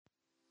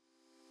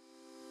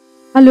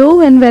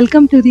Hello and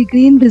welcome to the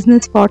Green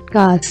Business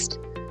Podcast,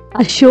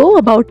 a show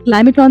about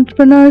climate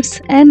entrepreneurs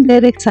and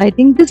their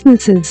exciting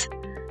businesses.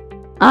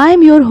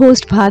 I'm your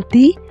host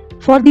Bharti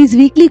for these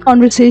weekly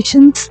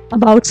conversations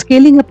about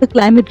scaling up a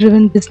climate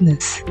driven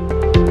business.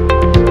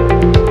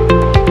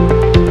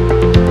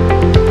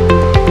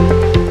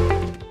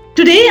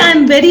 Today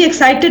I'm very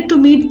excited to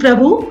meet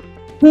Prabhu,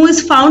 who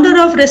is founder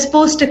of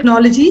Respose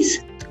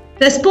Technologies.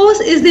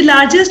 Respose is the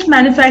largest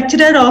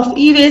manufacturer of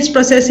e-waste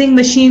processing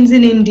machines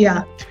in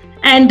India.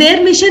 And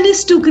their mission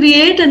is to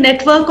create a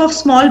network of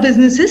small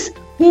businesses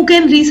who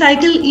can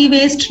recycle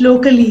e-waste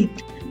locally.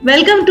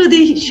 Welcome to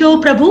the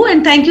show, Prabhu,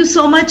 and thank you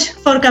so much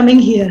for coming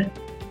here.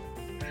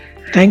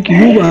 Thank you,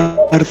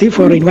 Bharti,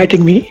 for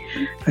inviting me.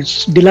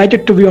 It's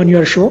delighted to be on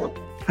your show,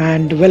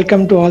 and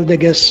welcome to all the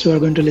guests who are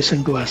going to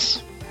listen to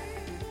us.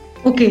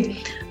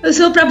 Okay.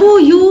 So,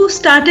 Prabhu, you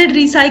started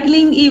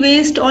recycling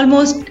e-waste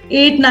almost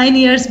 8-9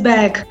 years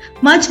back,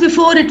 much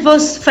before it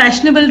was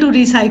fashionable to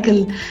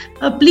recycle.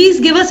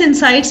 Please give us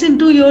insights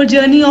into your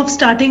journey of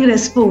starting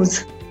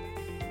Respose.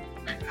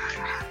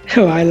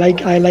 Oh, I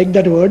like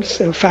that word.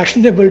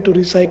 Fashionable to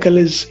recycle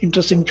is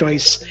interesting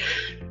choice.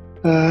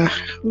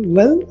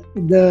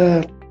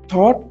 The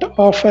thought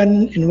of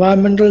an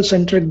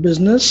environmental-centric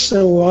business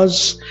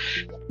was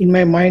in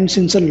my mind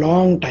since a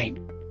long time.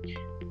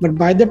 But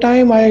by the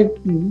time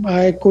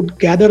I could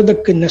gather the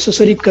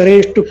necessary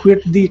courage to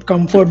quit the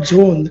comfort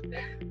zone,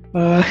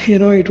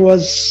 it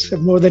was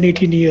more than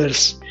 18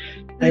 years.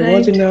 Right. I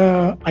was in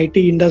the IT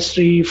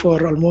industry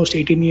for almost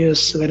 18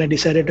 years when I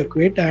decided to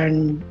quit,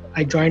 and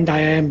I joined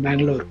IIM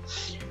Bangalore.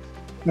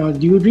 Now,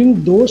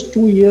 during those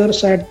 2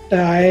 years at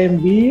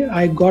IIMB,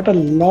 I got a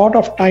lot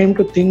of time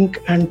to think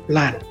and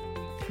plan.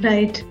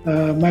 Right.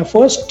 My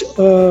first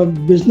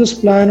business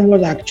plan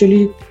was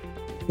actually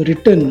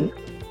written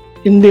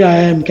in the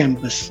IIM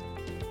campus.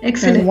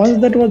 Excellent. And once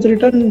that was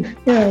written,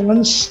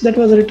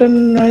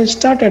 I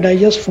started. I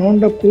just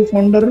found a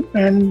co-founder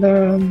and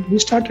we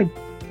started.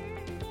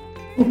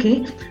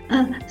 Okay.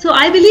 So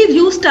I believe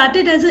you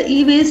started as an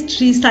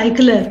e-waste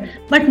recycler,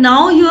 but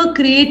now you are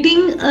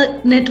creating a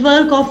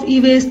network of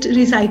e-waste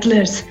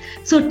recyclers.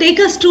 So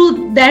take us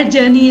through that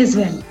journey as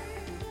well.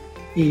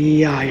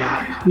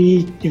 Yeah.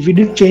 We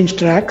did change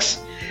tracks.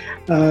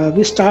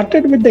 We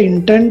started with the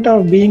intent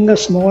of being a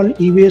small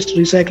e-waste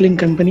recycling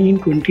company in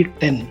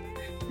 2010.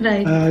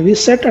 Right. We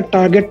set a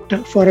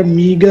target for a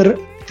meager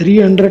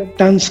 300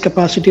 tons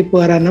capacity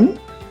per annum,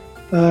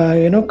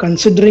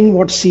 considering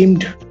what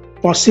seemed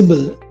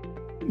possible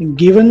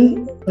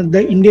given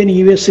the Indian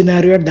e-waste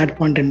scenario at that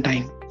point in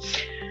time.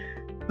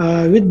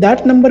 With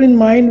that number in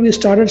mind, we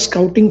started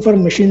scouting for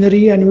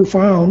machinery, and we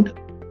found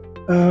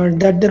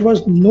that there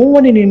was no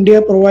one in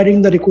India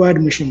providing the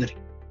required machinery.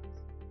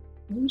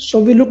 So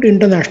we looked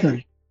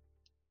internationally.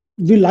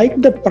 We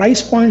liked the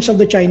price points of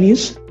the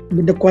Chinese,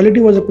 but the quality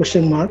was a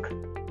question mark.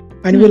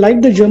 And we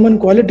liked the German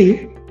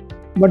quality,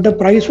 but the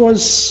price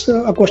was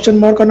a question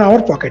mark on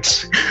our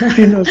pockets.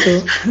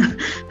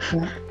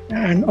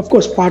 And of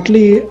course,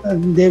 partly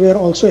they were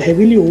also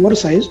heavily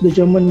oversized. The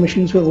German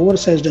machines were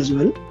oversized as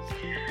well.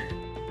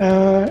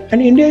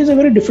 And India is a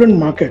very different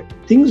market.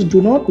 Things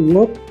do not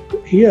work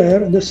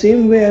here the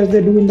same way as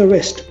they do in the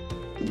West.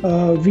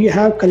 We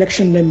have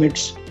collection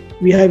limits.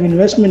 We have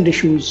investment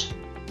issues,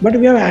 but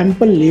we have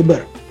ample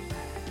labor.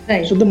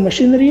 Right. So the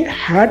machinery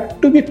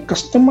had to be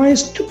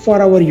customized for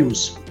our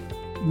use.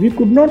 We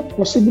could not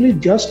possibly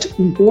just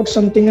import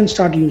something and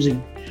start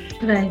using.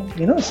 Right.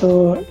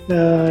 So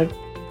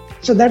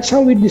that's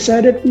how we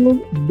decided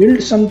to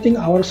build something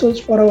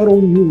ourselves for our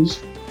own use.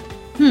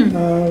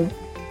 So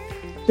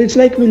it's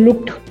like we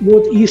looked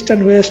both east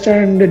and west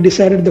and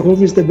decided the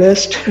home is the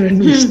best, and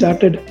we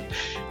started.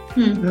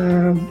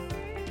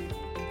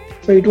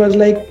 So it was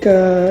like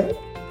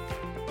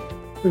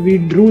we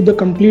drew the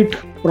complete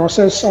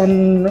process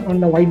on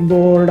the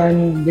whiteboard,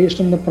 and based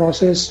on the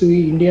process,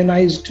 we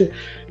Indianized a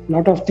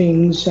lot of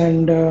things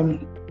and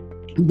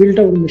built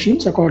our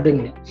machines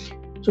accordingly.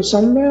 So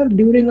somewhere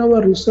during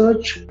our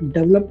research,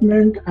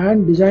 development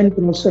and design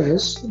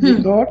process,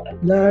 we thought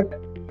that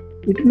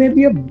it may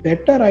be a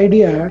better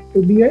idea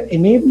to be an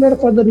enabler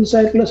for the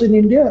recyclers in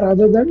India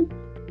rather than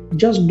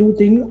just do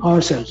things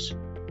ourselves.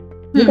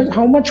 Because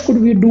how much could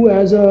we do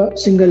as a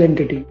single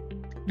entity?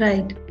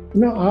 Right.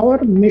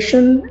 Our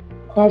mission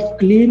of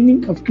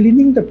cleaning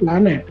the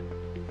planet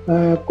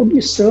could be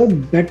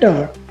served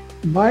better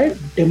by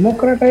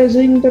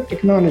democratizing the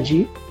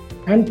technology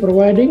and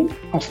providing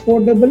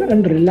affordable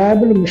and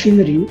reliable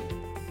machinery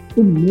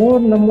to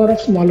more number of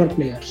smaller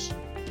players.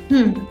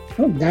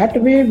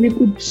 That way we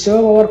could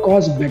serve our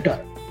cause better.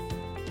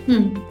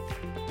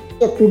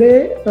 So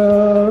today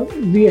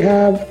we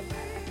have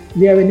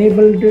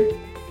enabled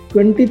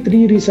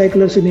 23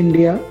 recyclers in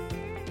India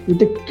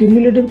with a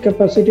cumulative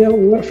capacity of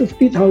over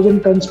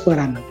 50,000 tons per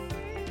annum.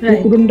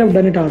 Right. We couldn't have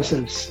done it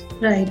ourselves.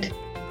 Right.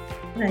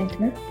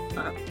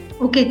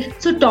 Okay,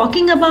 so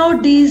talking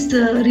about these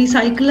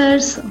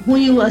recyclers who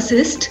you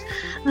assist,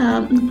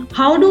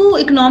 how do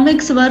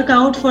economics work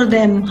out for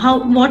them?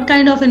 What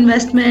kind of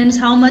investments,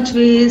 how much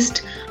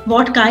waste,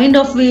 what kind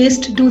of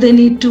waste do they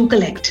need to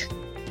collect?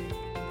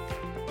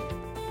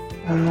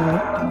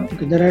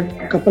 Okay, there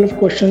are a couple of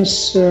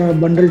questions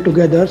bundled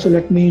together. So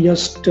let me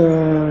just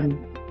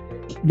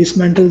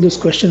dismantle those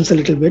questions a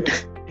little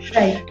bit.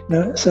 Right.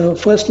 So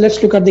first,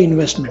 let's look at the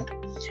investment.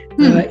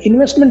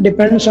 Investment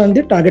depends on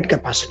the target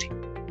capacity.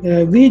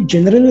 We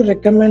generally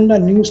recommend a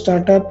new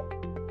startup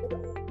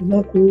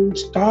to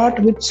start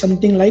with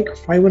something like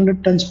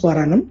 500 tons per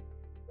annum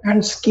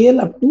and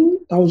scale up to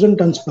 1000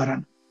 tons per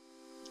annum.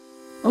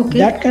 Okay.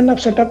 That kind of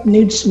setup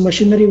needs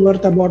machinery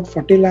worth about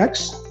 40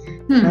 lakhs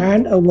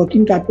and a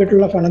working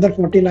capital of another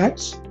 40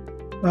 lakhs,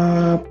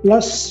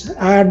 plus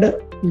add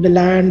the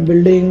land,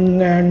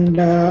 building and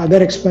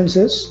other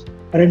expenses,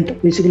 rent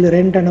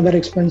and other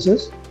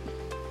expenses.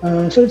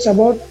 So it's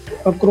about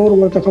 1 crore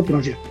worth of a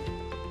project.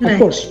 Right. Of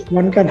course,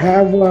 one can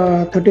have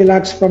 30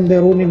 lakhs from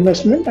their own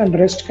investment and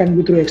rest can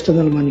be through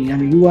external money. I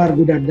mean, you are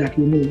good at that,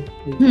 you know.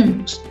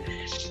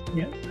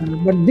 Yeah.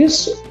 But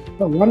this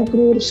 1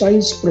 crore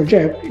size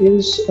project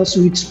is a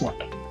sweet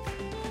spot.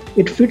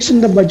 It fits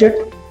in the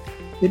budget.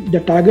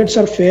 The targets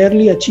are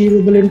fairly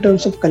achievable in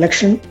terms of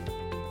collection.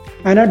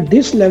 And at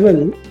this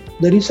level,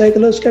 the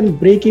recyclers can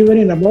break even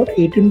in about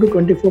 18 to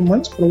 24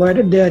 months,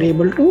 provided they are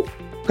able to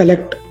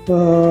collect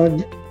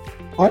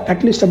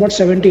at least about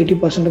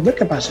 70-80% of the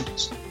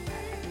capacities.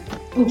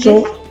 Okay.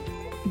 So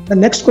the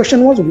next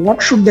question was, what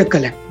should they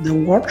collect?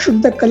 What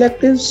should they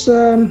collect is,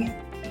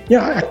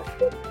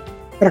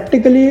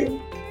 practically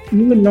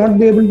you will not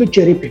be able to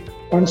cherry pick.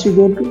 Once you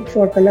go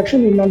for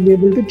collection, you will not be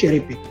able to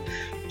cherry pick.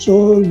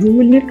 So you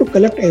will need to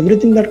collect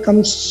everything that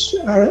comes,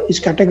 is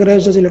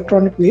categorized as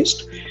electronic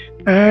waste,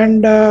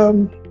 and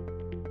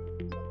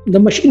the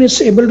machine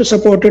is able to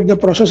support it, the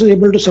process is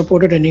able to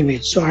support it anyway.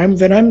 So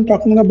when I'm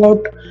talking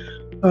about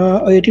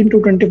 18 to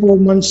 24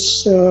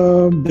 months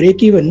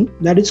break even,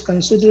 that is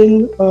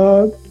considering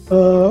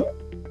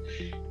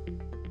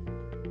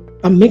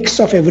a mix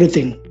of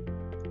everything.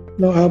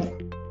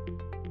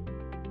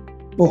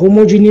 A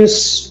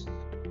homogeneous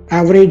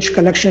average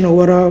collection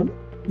over a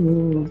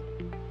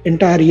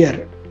entire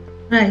year.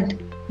 Right.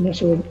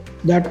 So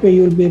that way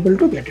you will be able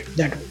to get it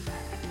that way.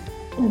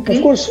 Okay.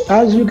 Of course,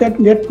 as you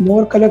get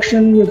more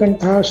collection, you can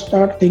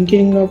start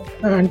thinking of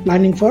and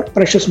planning for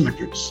precious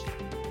metals.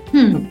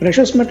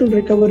 Precious metal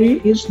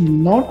recovery is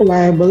not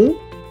viable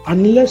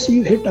unless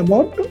you hit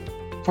about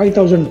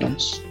 5,000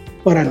 tons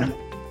per annum.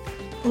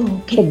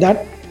 Okay. So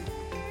that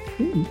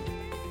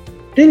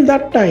till the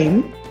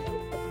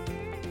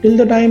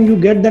time you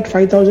get that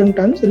 5,000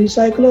 tons,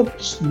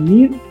 recyclers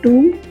need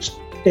to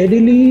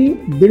steadily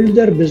build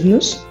their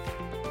business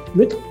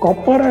with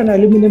copper and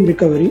aluminum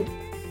recovery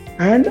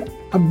and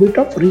a bit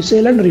of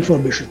resale and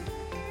refurbishment.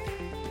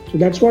 So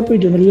that's what we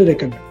generally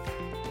recommend.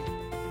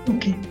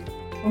 Okay.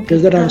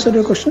 Does that answer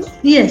your question?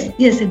 Yes,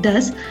 it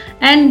does.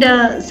 And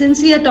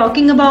since we are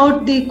talking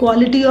about the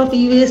quality of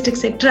e-waste,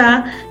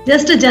 etc.,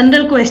 just a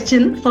general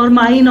question for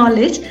my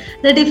knowledge,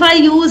 that if I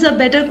use a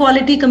better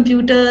quality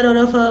computer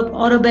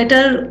or a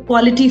better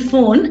quality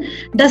phone,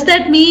 does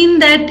that mean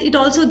that it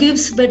also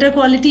gives better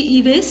quality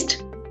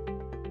e-waste?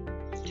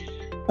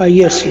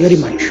 Yes, very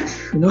much.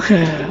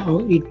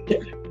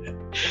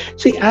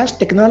 See, as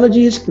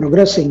technology is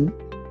progressing,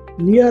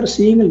 we are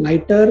seeing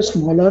lighter,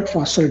 smaller,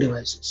 faster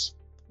devices.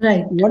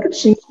 Right. What it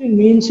simply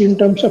means in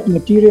terms of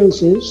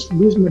materials is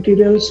these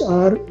materials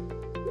are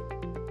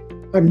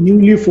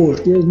newly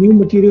forged. There are new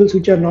materials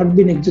which have not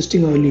been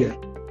existing earlier.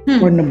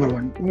 Point number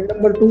one. Point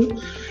number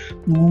two,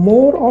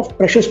 more of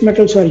precious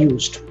metals are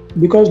used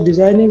because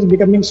design is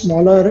becoming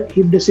smaller.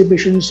 Heat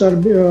dissipations are.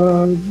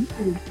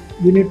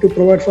 We need to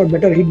provide for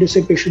better heat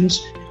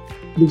dissipations.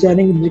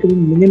 Designing is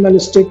becoming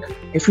minimalistic,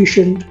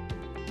 efficient.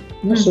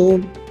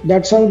 So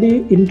that's how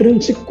the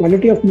intrinsic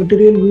quality of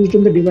material used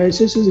in the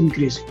devices is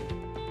increasing.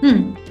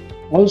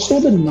 Also,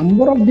 the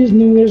number of these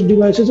new age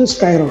devices is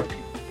skyrocketing.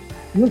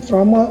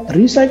 From a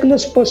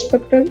recycler's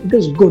perspective, it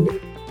is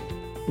good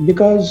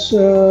because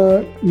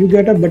you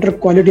get a better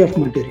quality of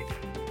material.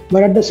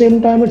 But at the same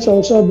time, it's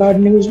also bad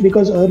news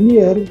because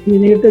earlier he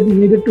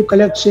needed to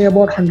collect, say,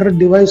 about 100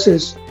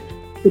 devices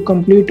to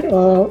complete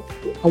a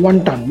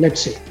 1 ton,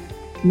 let's say.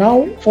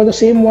 Now, for the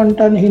same 1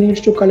 ton, he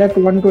needs to collect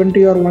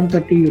 120 or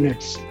 130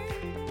 units.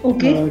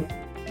 Okay.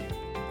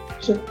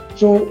 So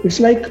it's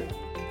like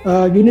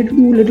you need to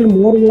do a little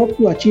more work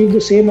to achieve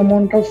the same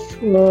amount of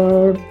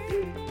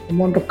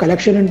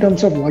collection in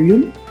terms of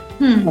volume.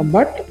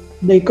 But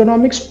the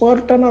economics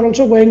per ton are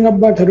also going up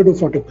by 30 to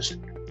 40%.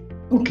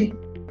 Okay.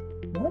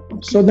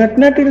 So net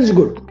it is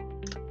good.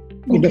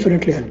 Okay. It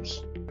definitely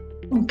helps.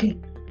 Okay.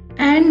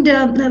 And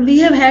we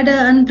have had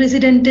an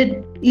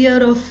unprecedented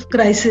year of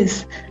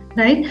crisis,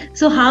 right?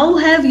 So how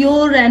have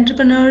your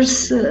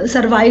entrepreneurs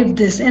survived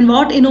this, and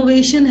what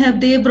innovation have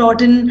they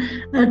brought in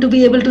to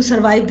be able to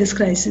survive this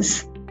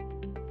crisis?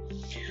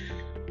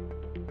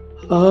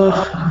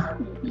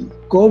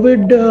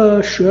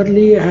 COVID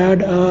surely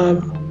had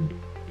an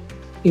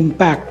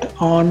impact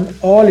on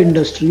all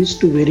industries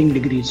to varying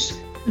degrees.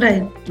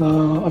 Right.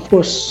 Of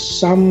course,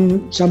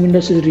 some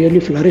industries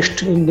really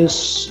flourished in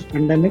this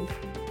pandemic,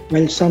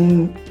 while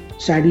some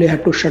sadly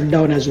had to shut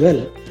down as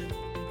well.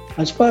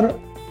 As far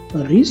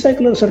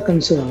recyclers are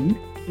concerned,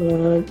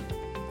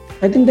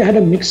 I think they had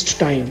a mixed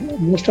time.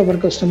 Most of our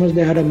customers,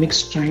 they had a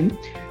mixed time.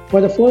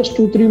 For the first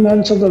 2-3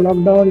 months of the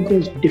lockdown, it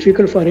was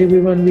difficult for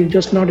everyone. We're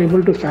just not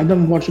able to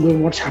fathom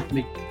what's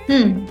happening.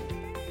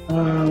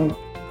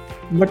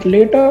 But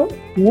later,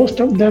 most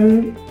of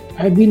them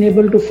have been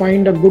able to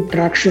find a good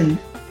traction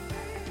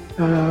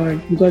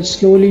because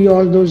slowly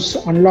all those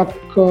unlock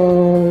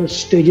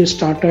stages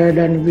started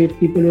and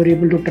people were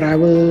able to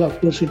travel. Of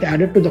course, it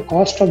added to the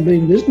cost of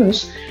doing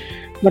business,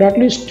 but at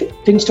least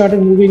things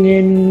started moving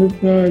in.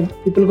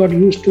 People got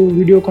used to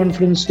video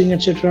conferencing,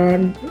 etc.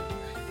 And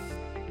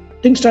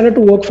things started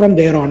to work from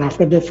there on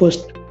after the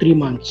first 3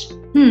 months.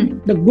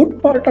 The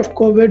good part of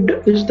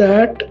COVID is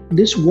that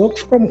this work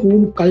from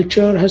home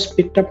culture has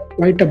picked up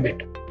quite a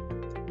bit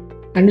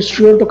and is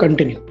sure to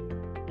continue.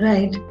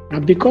 Right. Now,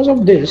 because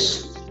of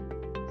this,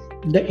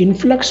 the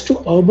influx to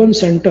urban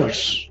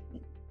centers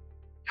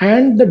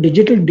and the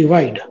digital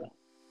divide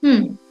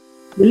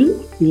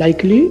will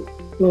likely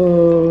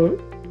to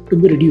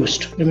be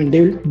reduced. I mean,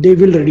 they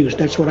will reduce.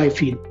 That's what I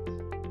feel.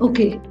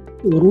 Okay.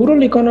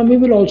 Rural economy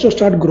will also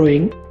start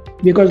growing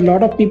because a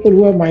lot of people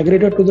who have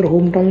migrated to their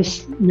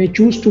hometowns may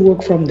choose to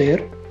work from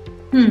there.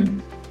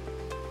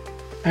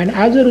 And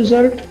as a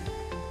result,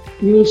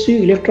 you will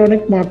see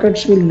electronic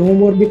markets will no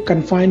more be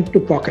confined to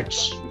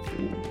pockets.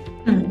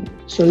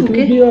 So it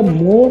will be a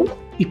more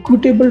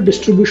equitable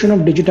distribution of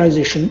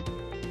digitization,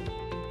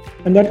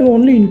 and that will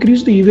only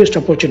increase the e-waste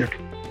opportunity.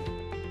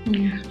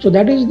 So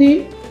that is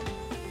the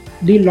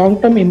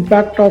long-term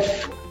impact of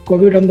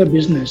COVID on the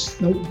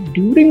business. Now,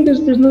 during this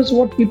business,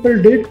 what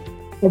people did,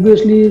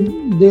 obviously,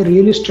 they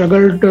really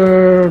struggled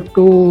to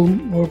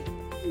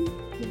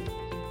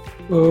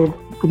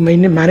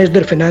manage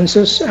their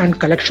finances and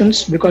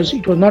collections because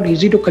it was not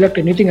easy to collect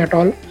anything at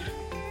all.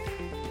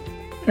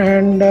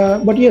 And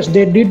but yes,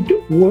 they did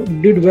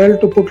well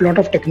to put a lot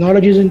of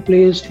technologies in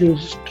place to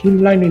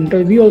streamline.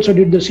 We also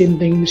did the same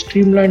thing. We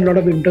streamlined a lot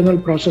of internal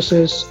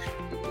processes,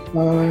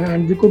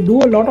 and we could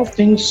do a lot of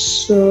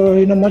things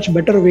in a much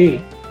better way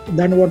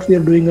than what we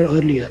are doing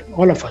earlier.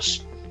 All of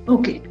us.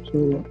 Okay.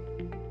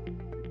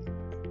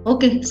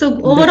 So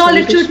overall,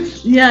 it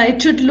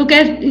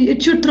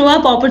should throw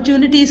up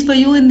opportunities for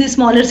you in the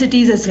smaller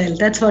cities as well.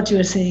 That's what you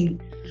are saying.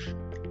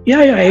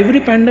 Yeah.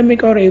 Every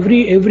pandemic or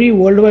every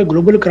worldwide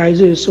global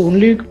crisis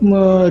only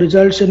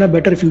results in a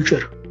better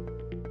future.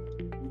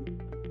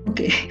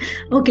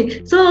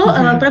 Okay. So,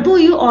 Prabhu,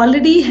 you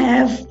already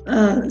have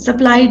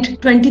supplied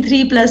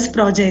 23 plus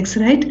projects,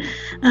 right?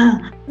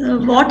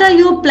 What are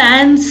your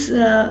plans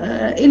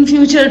in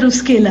future to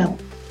scale up?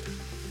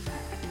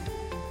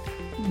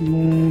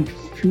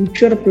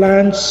 Future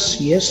plans,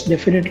 yes,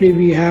 definitely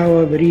we have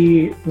a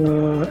very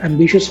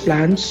ambitious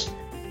plans.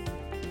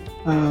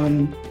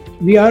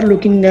 We are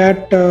looking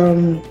at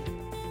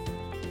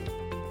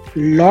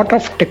lot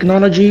of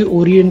technology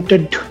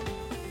oriented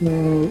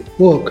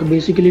work.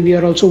 Basically, we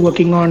are also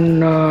working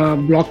on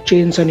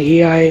blockchains and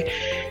AI,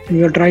 and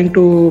we are trying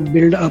to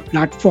build a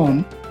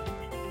platform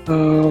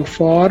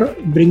for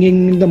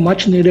bringing the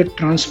much needed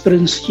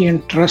transparency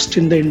and trust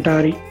in the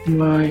entire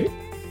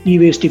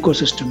e-waste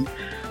ecosystem.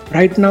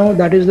 Right now,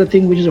 that is the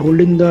thing which is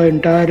holding the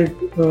entire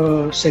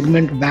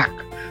segment back.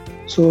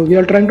 So we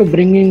are trying to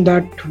bring in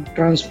that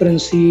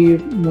transparency,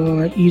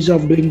 ease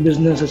of doing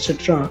business,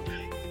 etc.,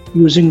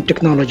 using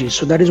technology.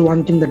 So that is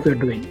one thing that we are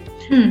doing.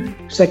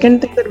 Second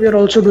thing that we are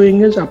also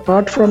doing is,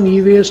 apart from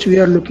e-waste, we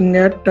are looking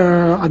at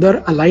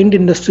other aligned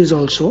industries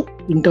also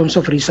in terms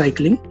of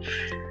recycling.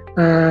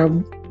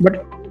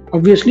 But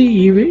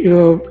obviously,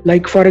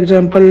 like for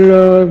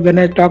example, when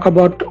I talk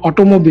about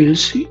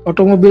automobiles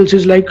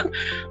is like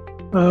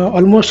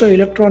almost an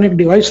electronic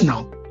device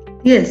now.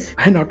 Yes.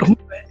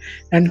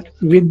 And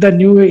with the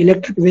new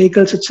electric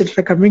vehicles,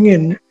 etc., coming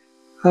in,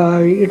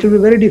 it will be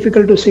very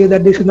difficult to say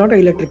that this is not an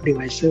electric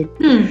device. So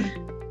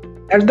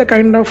that's the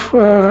kind of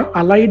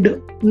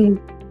allied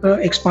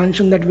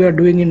expansion that we are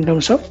doing in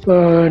terms of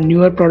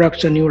newer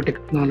products and newer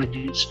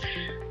technologies.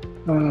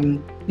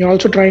 We are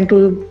also trying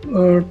to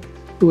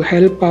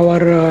help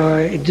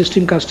our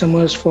existing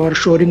customers for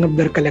shoring up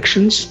their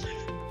collections.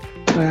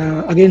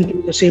 Again,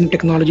 through the same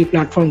technology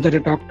platforms that I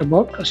talked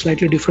about, a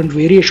slightly different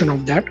variation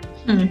of that.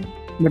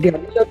 But yeah,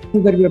 these are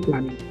things that we are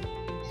planning.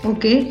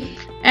 Okay.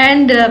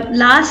 And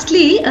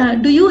lastly,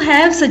 do you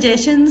have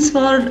suggestions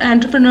for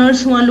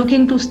entrepreneurs who are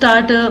looking to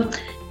start a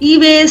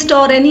e-waste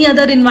or any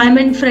other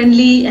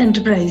environment-friendly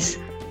enterprise?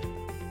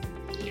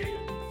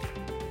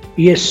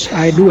 Yes,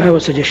 I do have a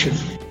suggestion,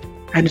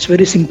 and it's a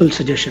very simple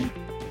suggestion.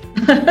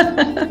 Go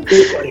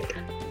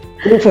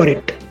for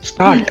it.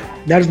 Start.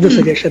 That's the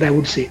suggestion I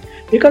would say.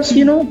 Because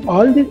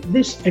all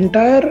this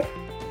entire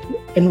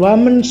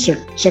environment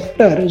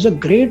sector is a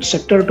great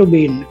sector to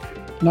be in,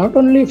 not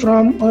only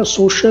from a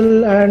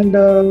social and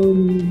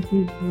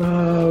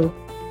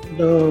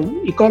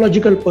the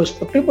ecological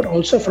perspective, but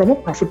also from a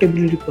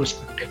profitability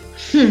perspective.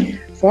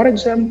 For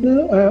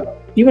example,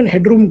 even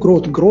headroom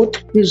growth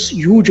is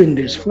huge in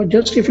this.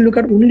 If you look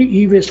at only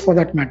e-waste for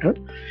that matter,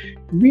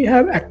 we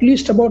have at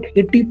least about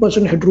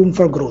 80% headroom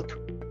for growth.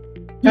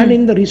 And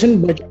in the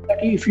recent budget,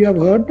 if you have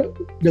heard,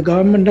 the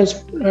government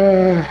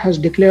has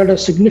declared a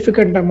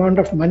significant amount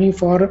of money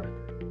for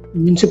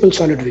municipal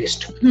solid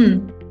waste.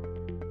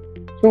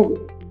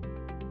 So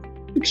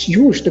it's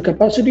huge. The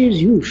capacity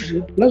is huge.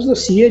 Plus the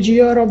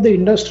CAGR of the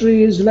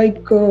industry is like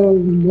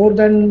more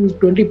than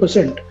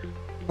 20%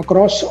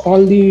 across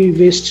all the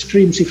waste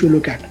streams if you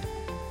look at.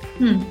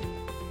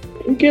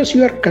 In case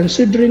you are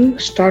considering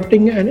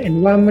starting an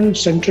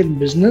environment-centric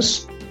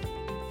business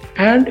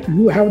and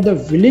you have the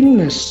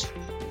willingness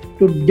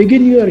to dig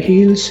in your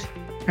heels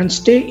and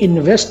stay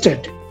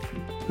invested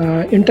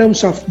in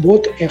terms of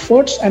both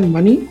efforts and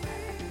money,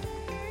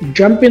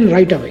 jump in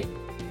right away.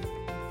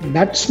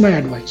 That's my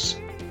advice.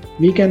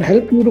 We can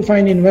help you to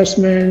find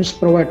investments,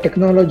 provide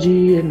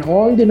technology and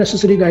all the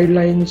necessary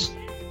guidelines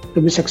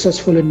to be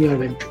successful in your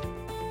venture.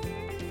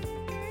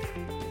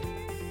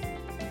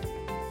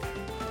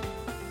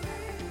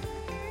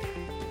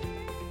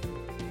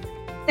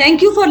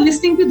 Thank you for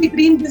listening to the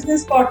Green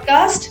Business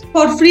Podcast.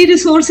 For free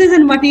resources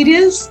and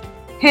materials,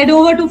 head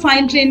over to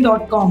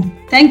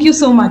finetrain.com. Thank you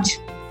so much.